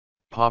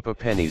Papa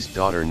Penny's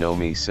daughter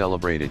Nomi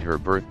celebrated her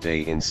birthday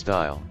in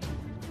style.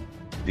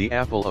 The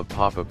apple of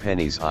Papa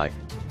Penny's eye,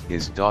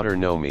 his daughter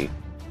Nomi,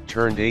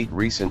 turned 8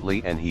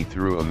 recently and he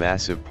threw a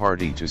massive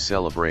party to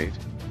celebrate.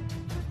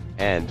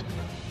 And,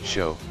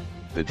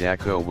 the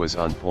deco was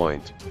on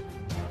point.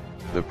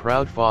 The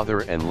proud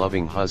father and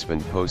loving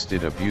husband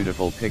posted a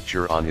beautiful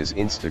picture on his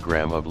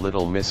Instagram of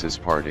little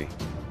Mrs. Party.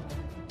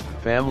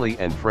 Family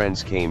and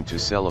friends came to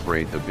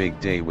celebrate the big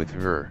day with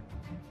her.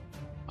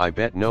 I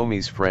bet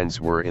Nomi's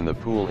friends were in the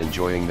pool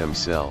enjoying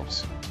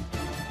themselves.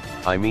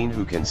 I mean,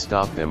 who can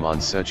stop them on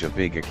such a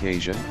big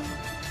occasion?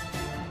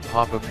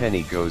 Papa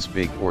Penny goes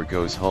big or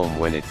goes home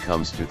when it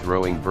comes to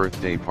throwing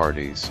birthday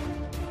parties.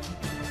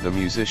 The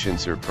musician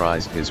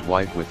surprised his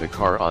wife with a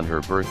car on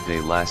her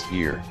birthday last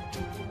year.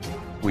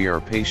 We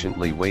are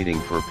patiently waiting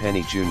for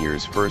Penny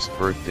Jr.'s first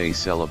birthday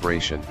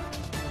celebration.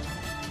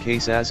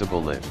 Case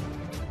Azabalib.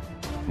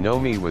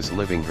 Nomi was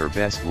living her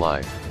best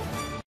life.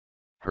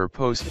 Her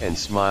post and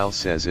smile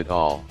says it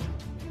all.